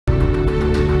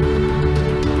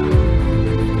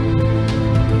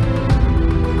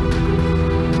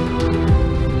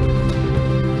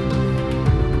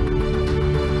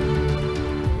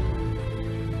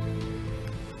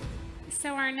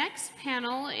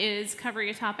is covering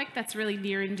a topic that's really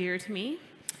near and dear to me.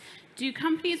 Do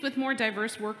companies with more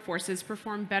diverse workforces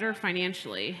perform better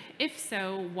financially? If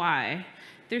so, why?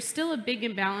 There's still a big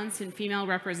imbalance in female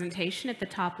representation at the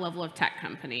top level of tech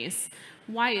companies.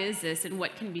 Why is this, and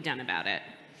what can be done about it?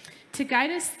 To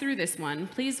guide us through this one,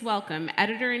 please welcome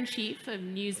Editor-in-Chief of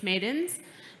News Maidens,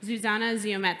 Zuzanna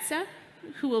Ziomecka,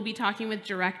 who will be talking with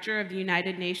Director of the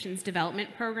United Nations Development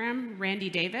Program,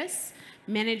 Randi Davis,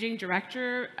 Managing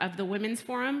Director of the Women's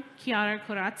Forum, Chiara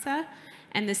Corazza,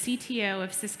 and the CTO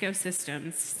of Cisco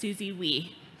Systems,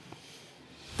 Susie.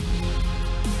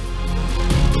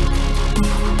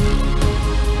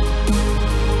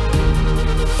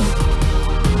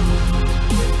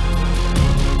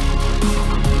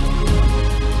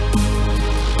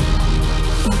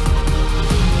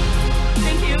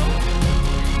 Thank you.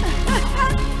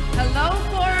 Hello,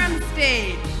 Forum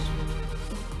Stage.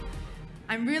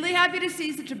 I'm really happy to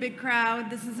see such a big crowd.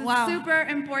 This is a super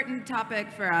important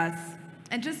topic for us.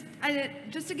 And just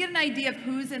to get an idea of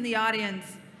who's in the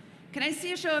audience, can I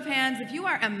see a show of hands? If you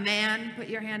are a man, put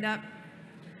your hand up.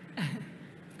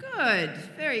 Good,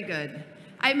 very good.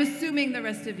 I'm assuming the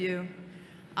rest of you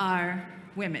are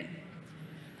women.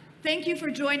 Thank you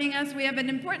for joining us. We have an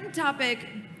important topic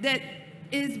that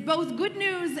is both good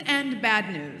news and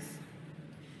bad news.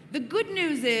 The good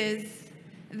news is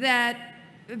that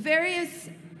various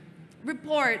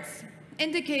reports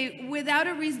indicate without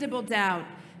a reasonable doubt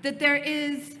that there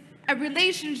is a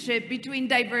relationship between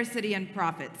diversity and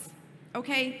profits,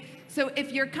 okay? So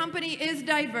if your company is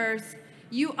diverse,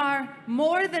 you are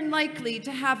more than likely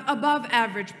to have above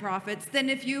average profits than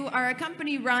if you are a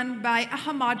company run by a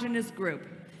homogeneous group.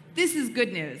 This is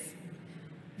good news.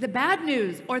 The bad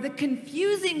news, or the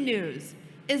confusing news,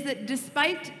 is that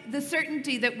despite the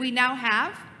certainty that we now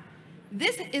have,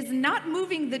 this is not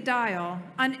moving the dial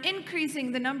on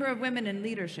increasing the number of women in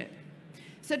leadership.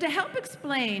 So to help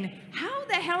explain how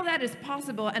the hell that is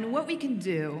possible and what we can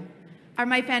do are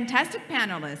my fantastic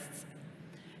panelists,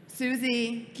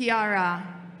 Susie, Chiara,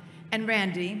 and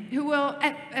Randi, who will,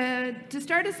 to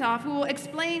start us off, who will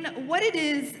explain what it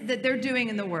is that they're doing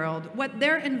in the world, what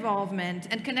their involvement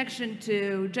and connection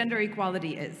to gender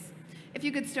equality is. If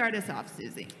you could start us off,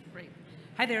 Susie. Great.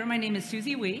 Hi there, my name is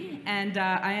Susie Wee, and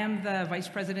I am the Vice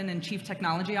President and Chief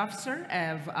Technology Officer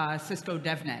of Cisco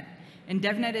DevNet. And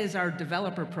DevNet is our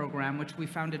developer program, which we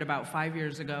founded about 5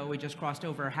 years ago. We just crossed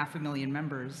over 500,000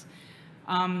 members.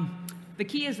 The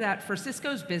key is that for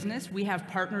Cisco's business, we have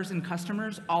partners and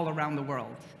customers all around the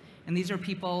world. And these are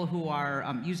people who are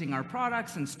using our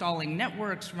products, installing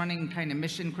networks, running kind of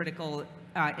mission-critical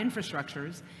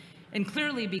infrastructures. And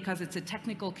clearly, because it's a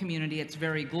technical community, it's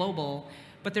very global,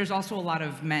 but there's also a lot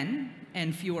of men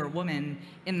and fewer women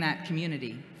in that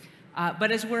community.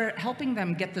 But as we're helping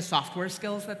them get the software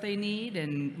skills that they need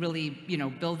and really,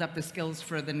 build up the skills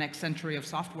for the next century of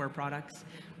software products,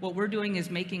 what we're doing is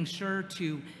making sure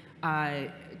to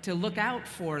look out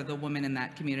for the women in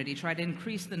that community, try to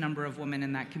increase the number of women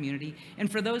in that community, and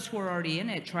for those who are already in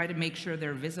it, try to make sure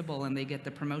they're visible and they get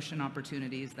the promotion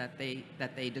opportunities that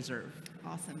they deserve.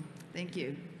 Awesome. Thank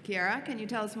you. Chiara, can you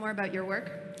tell us more about your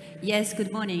work? Yes,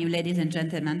 good morning, ladies and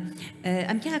gentlemen.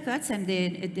 I'm Chiara Corazza. I'm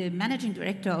the Managing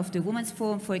Director of the Women's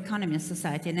Forum for Economy and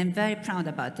Society, and I'm very proud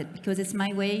about it because it's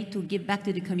my way to give back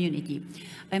to the community.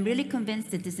 I'm really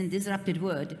convinced that in this disrupted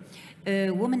world,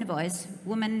 woman voice,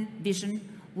 woman vision,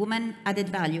 woman added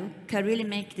value can really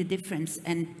make the difference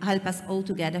and help us all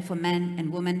together, for men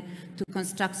and women, to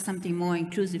construct something more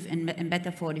inclusive and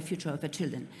better for the future of our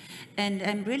children. And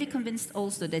I'm really convinced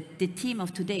also that the theme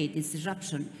of today, this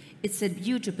disruption, it's a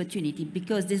huge opportunity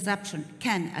because disruption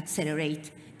can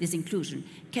accelerate this inclusion,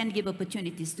 can give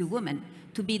opportunities to women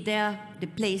to be there, the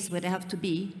place where they have to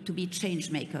be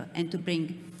change maker and to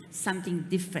bring something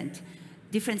different.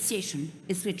 Differentiation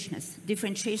is richness.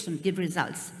 Differentiation gives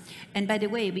results. And by the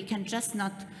way, we can just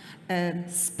not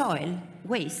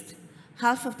waste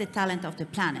half of the talent of the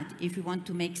planet if we want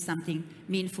to make something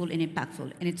meaningful and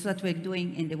impactful. And it's what we're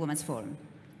doing in the Women's Forum.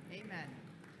 Amen.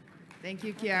 Thank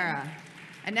you, Chiara.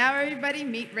 And now everybody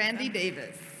meet Randi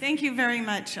Davis. Thank you very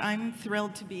much. I'm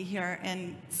thrilled to be here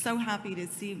and so happy to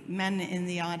see men in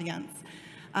the audience.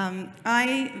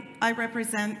 I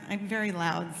represent, I'm very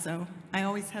loud, so I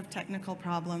always have technical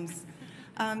problems.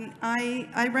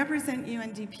 I represent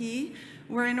UNDP.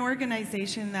 We're an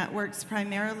organization that works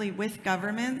primarily with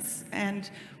governments, and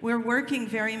we're working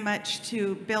very much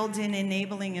to build an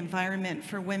enabling environment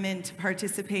for women to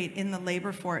participate in the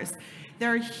labor force.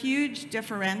 There are huge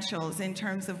differentials in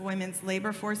terms of women's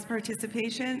labor force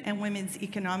participation and women's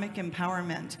economic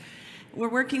empowerment. We're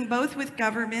working both with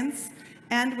governments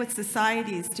and with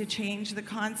societies to change the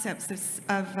concepts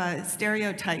of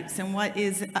stereotypes and what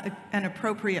is an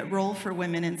appropriate role for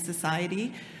women in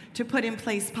society, to put in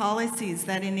place policies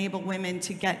that enable women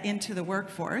to get into the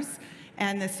workforce,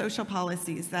 and the social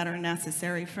policies that are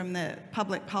necessary from the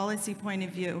public policy point of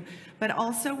view. But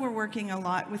also we're working a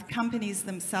lot with companies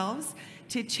themselves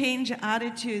to change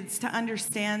attitudes, to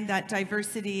understand that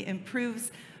diversity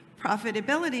improves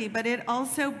profitability, but it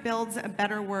also builds a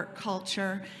better work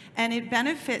culture, and it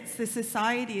benefits the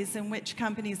societies in which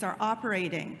companies are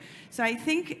operating. So I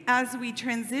think as we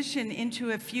transition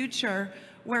into a future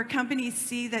where companies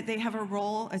see that they have a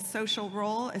role, a social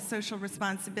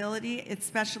responsibility,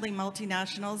 especially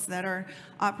multinationals that are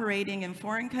operating in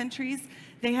foreign countries,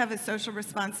 they have a social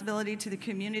responsibility to the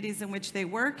communities in which they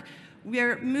work.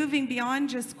 We're moving beyond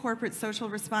just corporate social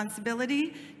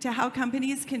responsibility to how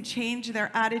companies can change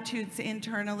their attitudes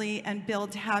internally and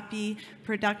build happy,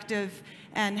 productive,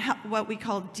 and what we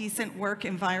call decent work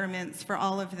environments for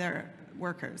all of their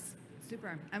workers.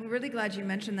 Super. I'm really glad you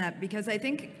mentioned that, because I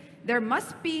think there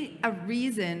must be a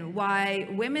reason why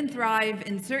women thrive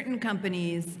in certain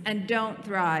companies and don't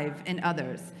thrive in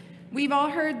others. We've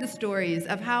all heard the stories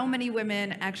of how many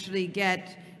women actually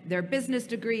get their business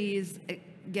degrees,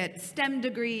 get STEM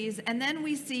degrees, and then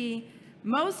we see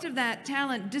most of that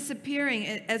talent disappearing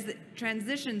as it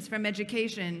transitions from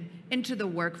education into the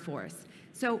workforce.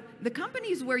 So the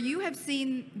companies where you have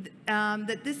seen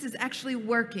that this is actually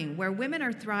working, where women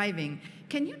are thriving,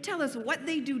 can you tell us what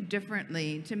they do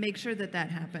differently to make sure that that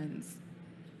happens?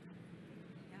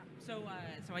 Yeah.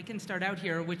 So I can start out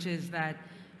here, which is that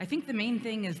I think the main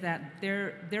thing is that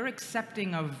they're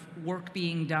accepting of work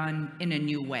being done in a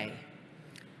new way.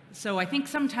 So I think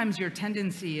sometimes your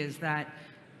tendency is that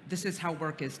this is how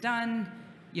work is done.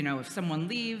 You know, if someone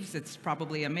leaves, it's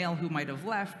probably a male who might have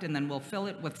left, and then we'll fill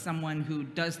it with someone who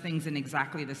does things in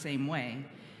exactly the same way.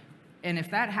 And if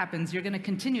that happens, you're going to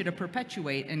continue to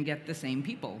perpetuate and get the same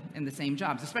people in the same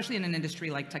jobs, especially in an industry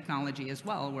like technology as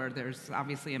well, where there's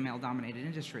obviously a male-dominated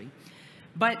industry.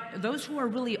 But those who are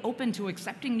really open to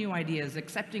accepting new ideas,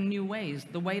 accepting new ways,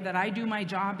 the way that I do my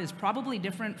job is probably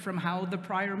different from how the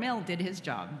prior male did his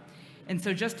job. And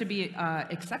so just to be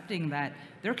accepting that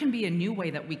there can be a new way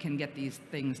that we can get these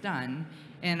things done,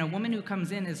 and a woman who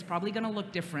comes in is probably going to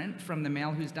look different from the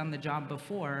male who's done the job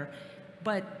before,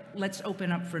 but let's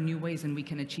open up for new ways and we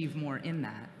can achieve more in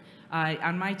that.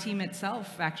 On my team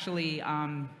itself, actually,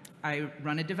 I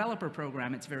run a developer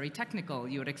program. It's very technical.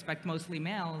 You would expect mostly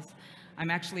males. I'm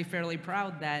actually fairly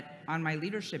proud that on my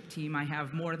leadership team, I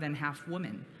have more than half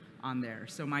women on there.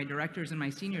 So my directors and my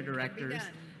senior directors,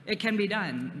 it can be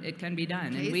done. It can be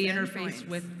done. And we interface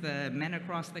with the men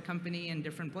across the company in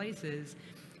different places.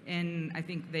 And I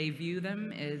think they view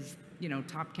them as, you know,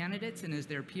 top candidates and as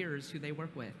their peers who they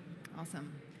work with.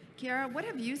 Awesome. Chiara, what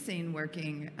have you seen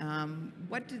working?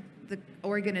 What do the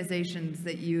organizations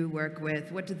that you work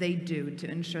with, what do they do to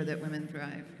ensure that women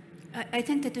thrive? I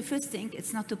think that the first thing,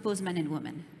 it's not to oppose men and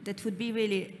women. That would be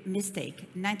really a mistake.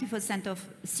 90% of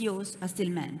CEOs are still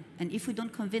men. And if we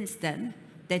don't convince them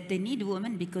that they need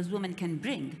women because women can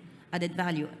bring added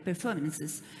value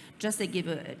performances, just to give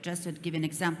an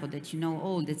example that you know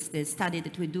all, it's the study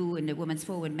that we do in the Women's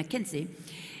Forward McKinsey.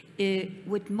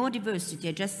 With more diversity,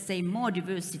 I just say more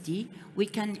diversity, we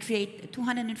can create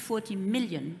 240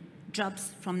 million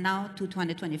jobs from now to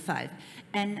 2025.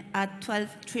 And at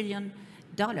 $12 trillion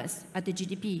at the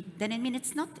GDP, then I mean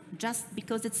it's not just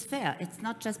because it's fair, it's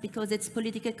not just because it's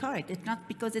politically correct, it's not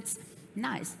because it's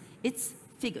nice, it's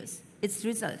figures, it's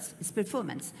results, it's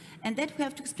performance, and that we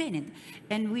have to explain it.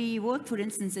 And we work, for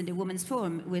instance, in the Women's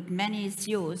Forum with many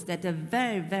CEOs that are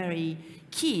very, very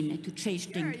keen to change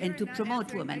things and to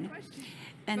promote women.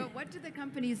 But what do the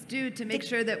companies do to make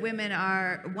sure that women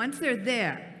are, once they're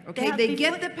there, okay, they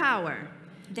get the power,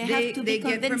 they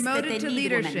get promoted to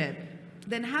leadership,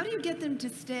 then how do you get them to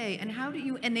stay, and how do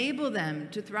you enable them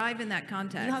to thrive in that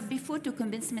context? You have before to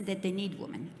convince them that they need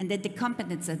women and that the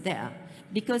competence are there.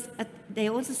 Because they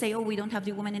also say, oh, we don't have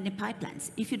the women in the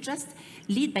pipelines. If you just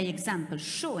lead by example,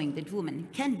 showing that women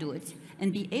can do it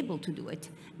and be able to do it,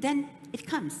 then it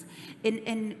comes.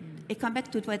 And I come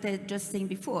back to what I was just saying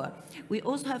before. We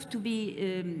also have to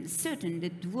be certain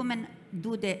that women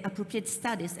do the appropriate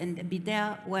studies and be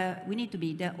there where we need to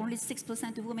be. There are only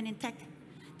 6% of women in tech.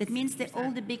 That means that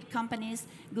all the big companies,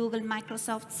 Google,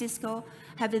 Microsoft, Cisco,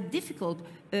 have it difficult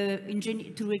to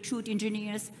recruit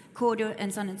engineers, coders,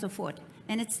 and so on and so forth.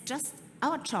 And it's just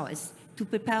our choice to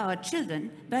prepare our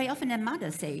children. Very often their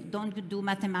mothers say, don't do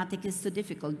mathematics, it's too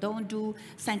difficult. Don't do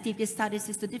scientific studies,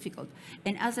 it's too difficult.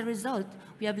 And as a result,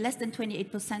 we have less than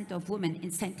 28% of women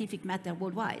in scientific matter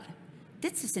worldwide.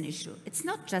 this is an issue. It's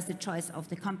not just the choice of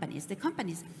the companies. The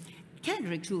companies can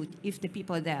recruit if the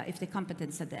people are there, if the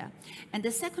competence are there. And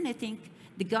the second, I think,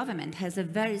 the government has a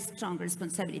very strong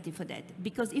responsibility for that.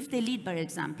 Because if they lead by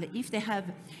example, if they have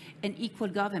an equal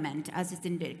government, as is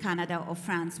in Canada or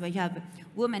France, where you have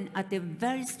women at a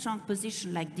very strong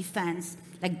position like defense,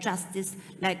 like justice,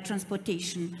 like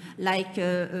transportation, like,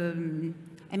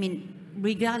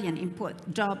 regalian, import,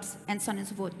 jobs, and so on and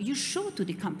so forth, you show to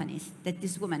the companies that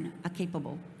these women are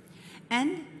capable.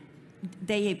 And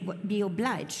they be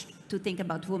obliged to think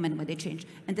about women when they change.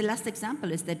 And the last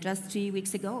example is that just 3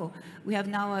 weeks ago, we have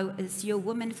now a CEO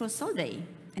woman for Solvay,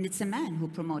 and it's a man who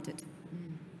promoted.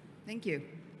 Thank you.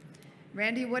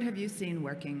 Randi, what have you seen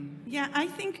working? Yeah, I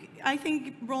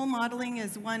think role modeling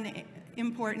is one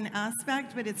important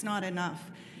aspect, but it's not enough.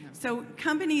 No. So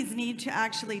companies need to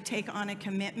actually take on a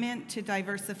commitment to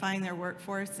diversifying their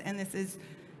workforce, and this is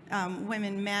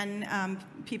women, men,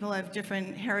 people of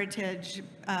different heritage,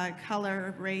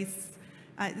 color, race.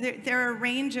 There are a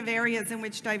range of areas in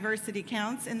which diversity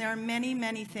counts, and there are many,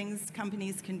 many things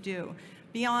companies can do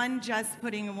beyond just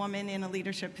putting a woman in a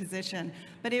leadership position,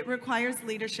 but it requires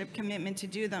leadership commitment to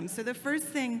do them. So the first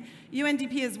thing,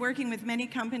 UNDP is working with many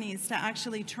companies to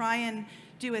actually try and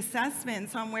do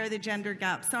assessments on where the gender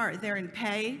gaps are. They're in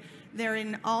pay, they're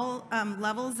in all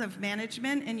levels of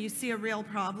management, and you see a real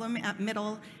problem at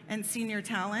middle and senior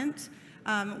talent.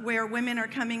 Where women are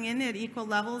coming in at equal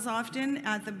levels often.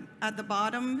 At the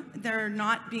bottom, they're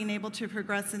not being able to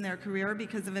progress in their career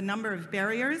because of a number of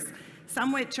barriers,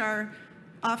 some which are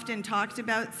often talked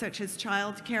about, such as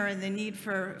childcare and the need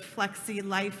for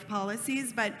flexi-life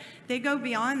policies, but they go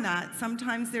beyond that.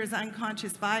 Sometimes there's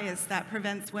unconscious bias that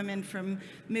prevents women from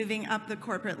moving up the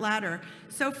corporate ladder.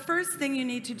 So first thing you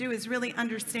need to do is really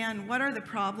understand what are the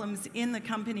problems in the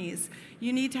companies.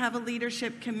 You need to have a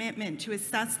leadership commitment to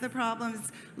assess the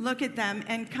problems, look at them,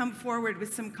 and come forward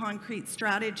with some concrete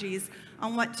strategies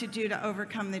on what to do to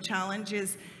overcome the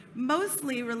challenges,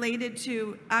 mostly related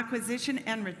to acquisition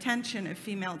and retention of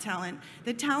female talent.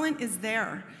 The talent is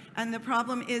there, and the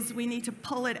problem is we need to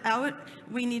pull it out,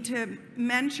 we need to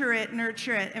mentor it,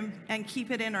 nurture it, and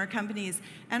keep it in our companies.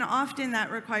 And often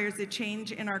that requires a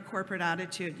change in our corporate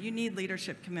attitude. You need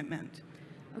leadership commitment.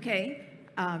 Okay,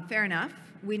 fair enough.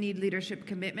 We need leadership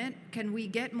commitment. Can we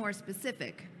get more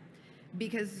specific?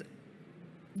 Because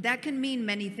that can mean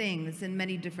many things in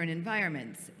many different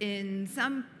environments. In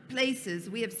some places,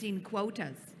 we have seen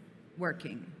quotas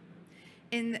working.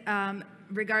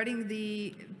 Regarding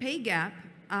the pay gap,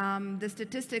 the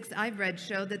statistics I've read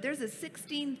show that there's a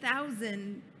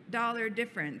 $16,000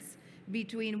 difference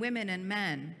between women and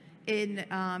men in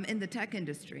the tech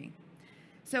industry.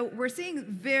 So we're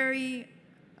seeing very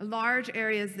large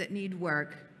areas that need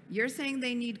work. You're saying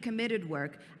they need committed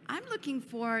work. I'm looking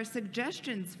for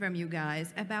suggestions from you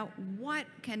guys about what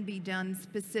can be done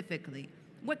specifically.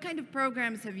 What kind of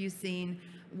programs have you seen?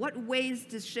 What ways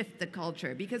to shift the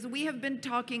culture? Because we have been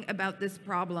talking about this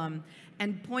problem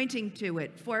and pointing to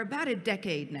it for about a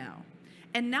decade now.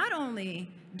 And not only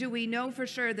do we know for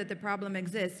sure that the problem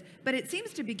exists, but it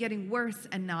seems to be getting worse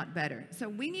and not better. So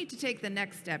we need to take the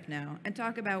next step now and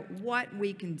talk about what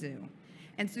we can do.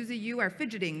 And Susie, you are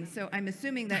fidgeting, so I'm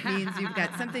assuming that means you've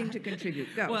got something to contribute.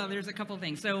 Go. Well, there's a couple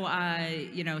things. So,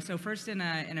 so first in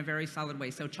a very solid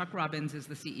way. So Chuck Robbins is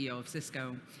the CEO of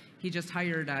Cisco. He just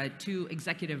hired 2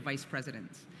 executive vice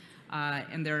presidents,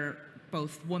 and they're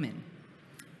both women.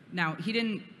 Now, he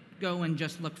didn't go and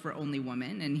just look for only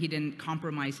women, and he didn't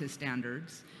compromise his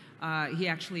standards. He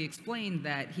actually explained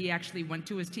that he actually went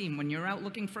to his team, when you're out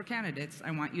looking for candidates,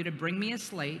 I want you to bring me a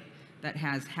slate that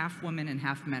has half women and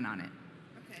half men on it.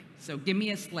 So give me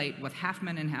a slate with half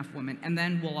men and half women, and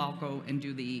then we'll all go and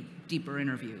do the deeper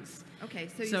interviews. Okay,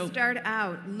 so you start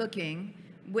out looking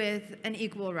with an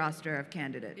equal roster of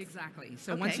candidates. Exactly.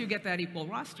 So once you get that equal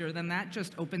roster, then that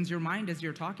just opens your mind as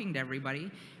you're talking to everybody,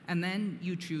 and then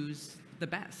you choose the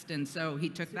best. And so he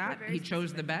took that, he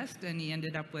chose the best, and he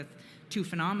ended up with 2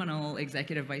 phenomenal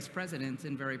executive vice presidents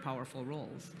in very powerful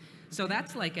roles. So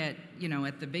that's like at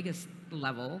the biggest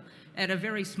level. At a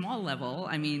very small level,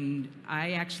 I mean,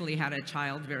 I actually had a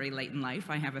child very late in life.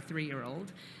 I have a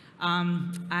 3-year-old.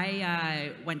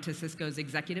 I went to Cisco's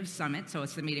Executive Summit, so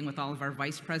it's the meeting with all of our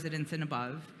vice presidents and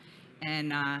above,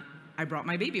 and I brought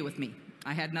my baby with me.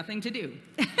 I had nothing to do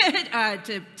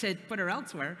to put her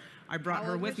elsewhere. I brought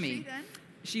her with me. How old was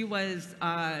she then?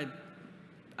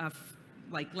 She was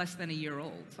like less than a year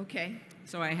old. Okay.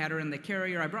 So I had her in the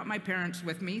carrier. I brought my parents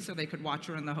with me so they could watch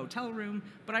her in the hotel room,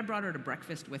 but I brought her to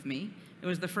breakfast with me. It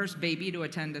was the first baby to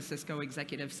attend a Cisco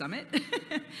Executive Summit.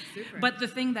 Super. But the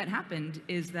thing that happened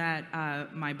is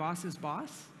that my boss's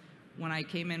boss when I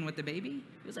came in with the baby.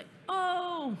 He was like,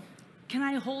 oh, can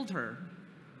I hold her?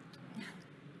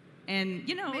 And,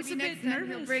 you know, it's a bit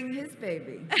nervous. He'll bring his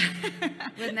baby.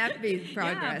 Wouldn't that be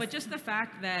progress? Yeah, but just the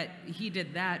fact that he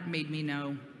did that made me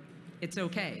know it's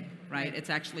okay, right? It's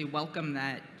actually welcome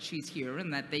that she's here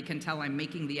and that they can tell I'm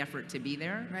making the effort to be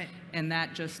there. Right. And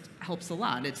that just helps a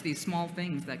lot. It's these small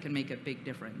things that can make a big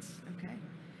difference. Okay.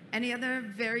 Any other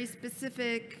very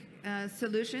specific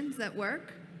solutions that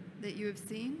work that you have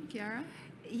seen, Chiara?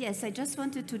 Yes, I just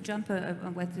wanted to jump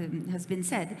on what has been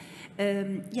said.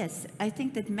 Yes, I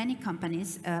think that many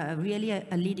companies really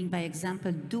are leading by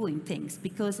example, doing things,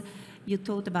 because you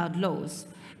talked about laws.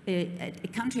 A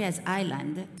country as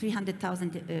Ireland,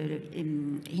 300,000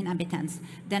 inhabitants,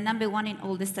 they're number one in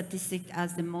all the statistics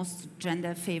as the most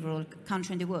gender-favorable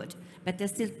country in the world. But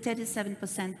there's still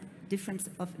 37% difference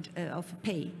of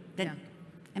pay.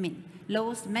 I mean,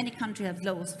 laws, many countries have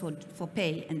laws for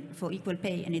pay and for equal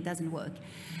pay, and it doesn't work.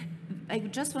 I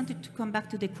just wanted to come back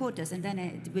to the quotas, and then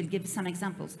I will give some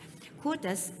examples.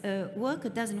 Quotas, work or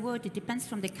doesn't work, it depends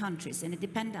from the countries, and it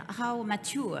depends how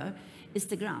mature is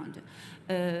the ground.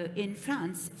 In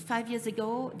France, 5 years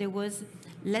ago, there was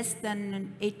less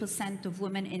than 8% of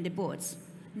women in the boards.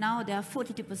 Now there are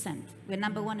 42%. We're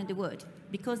number one in the world,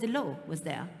 because the law was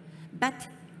there. But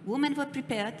women were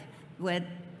prepared, were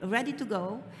ready to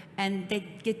go, and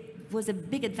was a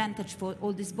big advantage for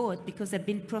all these boards because they've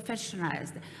been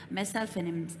professionalized. Myself and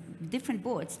in different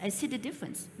boards, I see the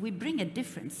difference. We bring a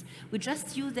difference. We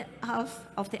just use the half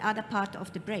of the other part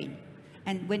of the brain.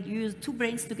 And when you use two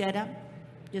brains together,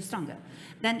 you're stronger.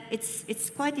 Then it's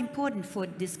quite important for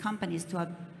these companies to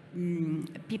have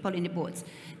people in the boards.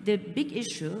 The big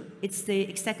issue, it's the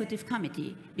executive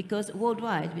committee, because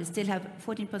worldwide we still have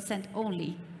 14%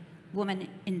 only women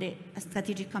in the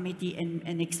strategic committee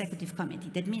and executive committee.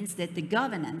 That means that the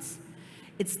governance,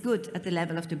 it's good at the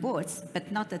level of the boards, but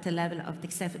not at the level of the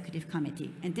executive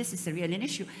committee. And this is a real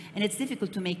issue. And it's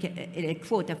difficult to make a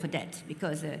quota for that,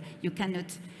 because you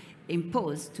cannot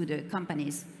impose to the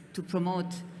companies to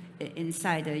promote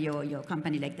inside your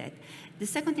company like that. The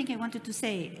second thing I wanted to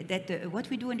say, that what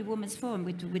we do in the Women's Forum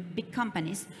with big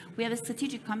companies, we have a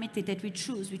strategic committee that we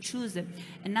choose. We choose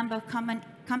a number of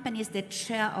companies that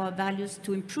share our values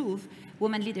to improve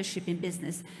women leadership in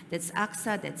business. That's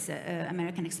AXA, that's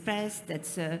American Express,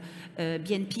 that's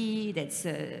BNP, that's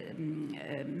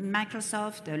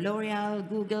Microsoft, L'Oreal,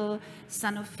 Google,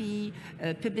 Sanofi,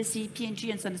 Publicis,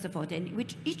 P&G, and so on and so forth. And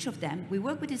with each of them, we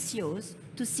work with the CEOs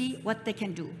to see what they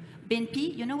can do.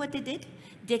 BNP, you know what they did?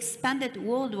 They expanded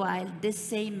worldwide the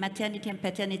same maternity and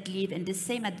paternity leave and the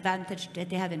same advantage that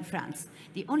they have in France.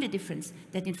 The only difference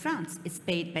that in France, it's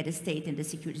paid by the state and the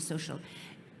security social.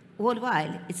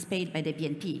 Worldwide, it's paid by the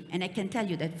BNP. And I can tell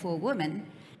you that for women,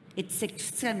 it's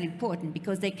extremely important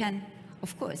because they can,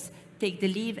 of course, take the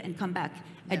leave and come back.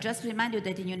 Yeah. I just remind you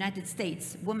that in the United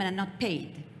States, women are not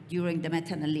paid during the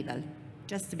maternal leave.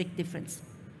 Just a big difference.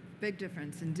 Big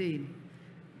difference, indeed.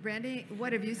 Randi,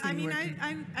 what have you seen? I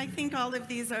mean, I think all of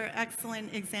these are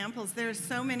excellent examples. There are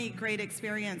so many great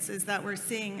experiences that we're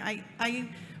seeing. I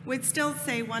would still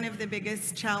say one of the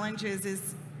biggest challenges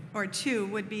is, or two,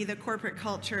 would be the corporate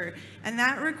culture. And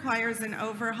that requires an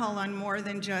overhaul on more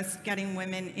than just getting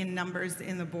women in numbers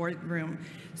in the boardroom.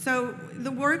 So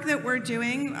the work that we're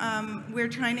doing, we're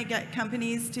trying to get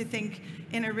companies to think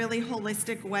in a really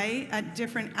holistic way at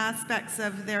different aspects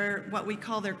of their, what we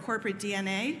call their corporate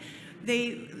DNA.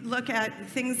 They look at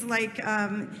things like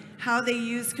how they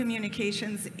use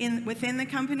communications within the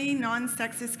company,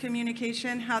 non-sexist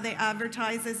communication, how they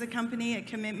advertise as a company, a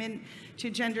commitment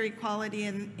to gender equality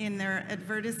in their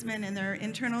advertisement and their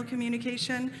internal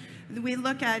communication. We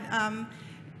look at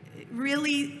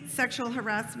really sexual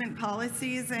harassment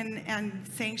policies and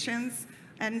sanctions,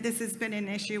 and this has been an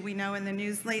issue we know in the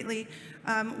news lately.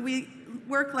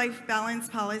 Work-life balance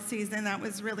policies, and that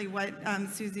was really what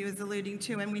Susie was alluding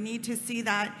to, and we need to see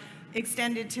that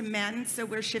extended to men, so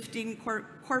we're shifting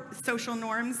social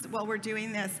norms while we're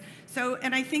doing this. So,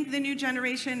 and I think the new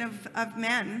generation of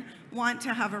men want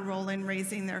to have a role in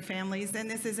raising their families, and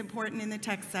this is important in the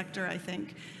tech sector, I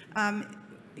think.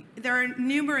 There are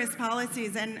numerous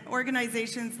policies, and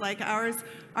organizations like ours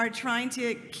are trying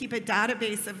to keep a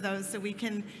database of those so we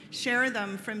can share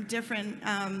them from different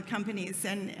companies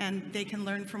and they can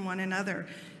learn from one another.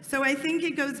 So I think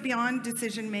it goes beyond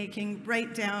decision making,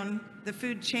 right down the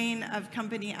food chain of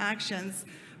company actions.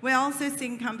 We're also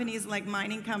seeing companies like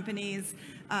mining companies,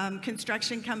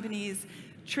 construction companies,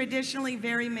 traditionally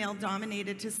very male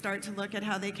dominated, to start to look at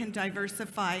how they can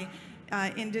diversify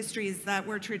industries that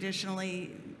were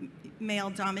traditionally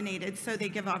male-dominated, so they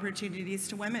give opportunities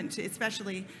to women,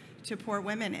 especially poor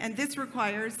women. And this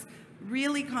requires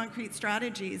really concrete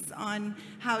strategies on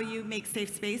how you make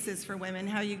safe spaces for women,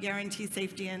 how you guarantee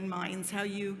safety in mines, how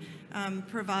you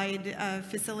provide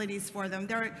facilities for them.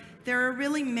 There are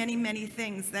really many, many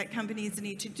things that companies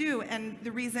need to do. And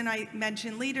the reason I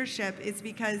mention leadership is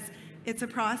because it's a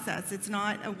process. It's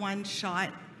not a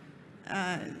one-shot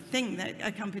thing that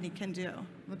a company can do.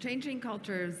 Well, changing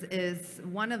cultures is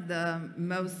one of the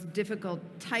most difficult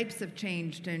types of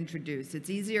change to introduce. It's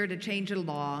easier to change a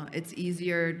law. It's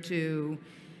easier to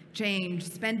change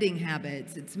spending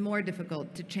habits. It's more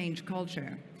difficult to change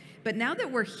culture. But now that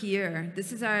we're here,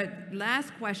 this is our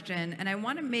last question, and I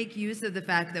want to make use of the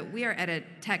fact that we are at a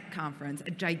tech conference,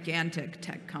 a gigantic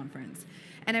tech conference.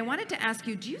 And I wanted to ask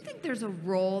you, do you think there's a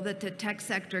role that the tech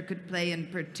sector could play in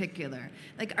particular?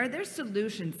 Like, are there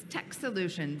solutions, tech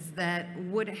solutions, that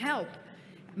would help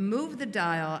move the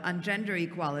dial on gender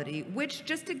equality, which,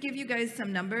 just to give you guys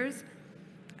some numbers,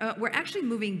 we're actually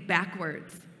moving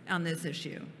backwards on this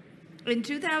issue. In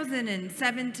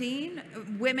 2017,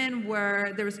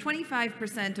 there was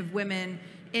 25% of women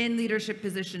in leadership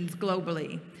positions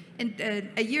globally. And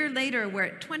a year later, we're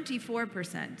at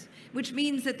 24%, which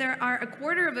means that there are a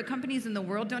quarter of the companies in the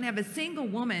world don't have a single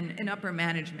woman in upper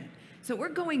management. So we're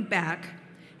going back,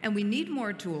 and we need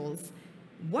more tools.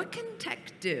 What can tech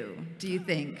do you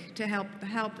think, to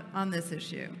help on this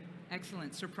issue?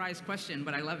 Excellent surprise question,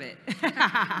 but I love it.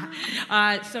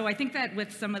 So I think that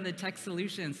with some of the tech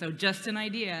solutions, so just an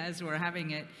idea as we're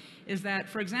having it, is that,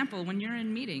 for example, when you're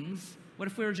in meetings, what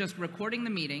if we were just recording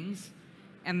the meetings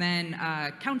and then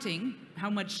counting how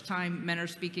much time men are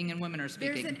speaking and women are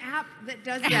speaking? There's an app that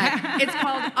does that. It's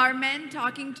called Are Men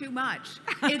Talking Too Much?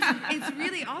 It's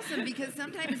really awesome because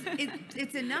sometimes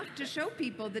it's enough to show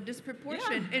people the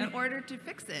disproportion in order to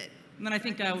fix it. And then I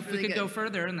think if we could go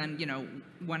further, and then,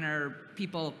 when are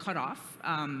people cut off?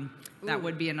 That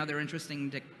would be another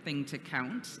interesting thing to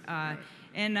count.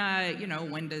 And,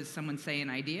 when does someone say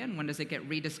an idea, and when does it get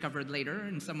rediscovered later,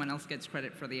 and someone else gets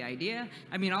credit for the idea?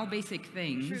 I mean, all basic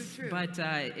things. True. But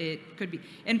it could be,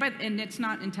 and it's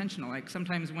not intentional. Like,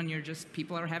 sometimes when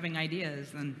people are having ideas,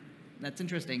 then that's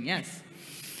interesting. Yes.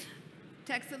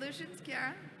 Tech solutions,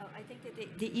 Chiara? Oh, I think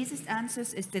that the easiest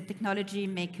answers is that technology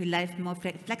make your life more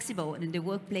flexible, and the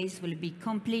workplace will be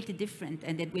completely different,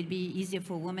 and it will be easier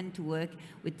for women to work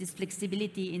with this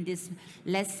flexibility in this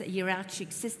less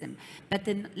hierarchic system. But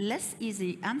the less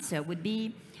easy answer would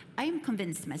be, I am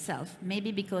convinced myself,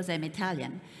 maybe because I'm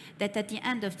Italian, that at the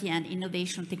end of the end,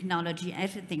 innovation, technology,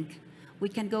 everything, we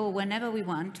can go whenever we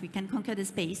want, we can conquer the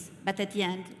space, but at the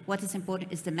end, what is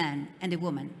important is the man and the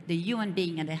woman, the human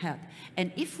being and the health.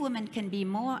 And if women can be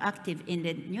more active in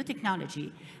the new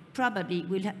technology, probably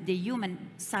the human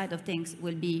side of things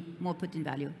will be more put in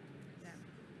value.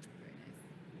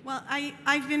 Well,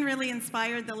 I've been really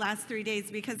inspired the last 3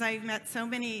 days because I've met so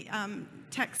many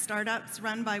tech startups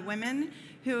run by women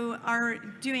who are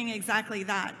doing exactly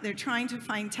that. They're trying to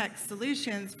find tech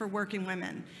solutions for working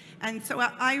women. And so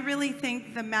I really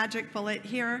think the magic bullet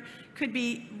here could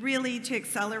be really to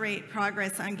accelerate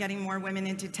progress on getting more women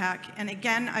into tech. And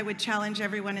again, I would challenge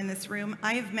everyone in this room.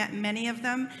 I have met many of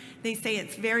them. They say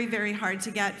it's very, very hard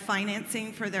to get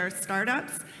financing for their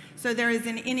startups. So there is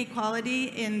an inequality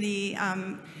in the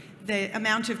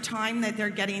amount of time that they're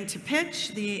getting to pitch,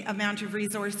 the amount of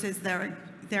resources they're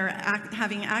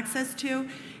having access to.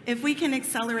 If we can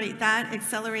accelerate that,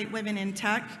 accelerate women in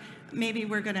tech, maybe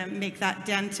we're going to make that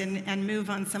dent and move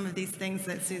on some of these things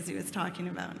that Susie was talking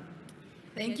about.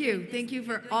 Thank you. Thank you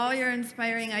for all your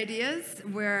inspiring ideas.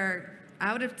 We're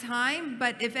out of time,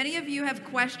 but if any of you have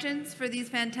questions for these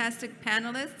fantastic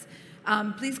panelists,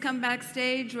 please come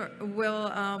backstage.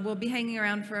 We'll be hanging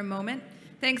around for a moment.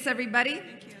 Thanks, everybody.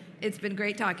 Thank you. It's been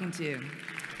great talking to you.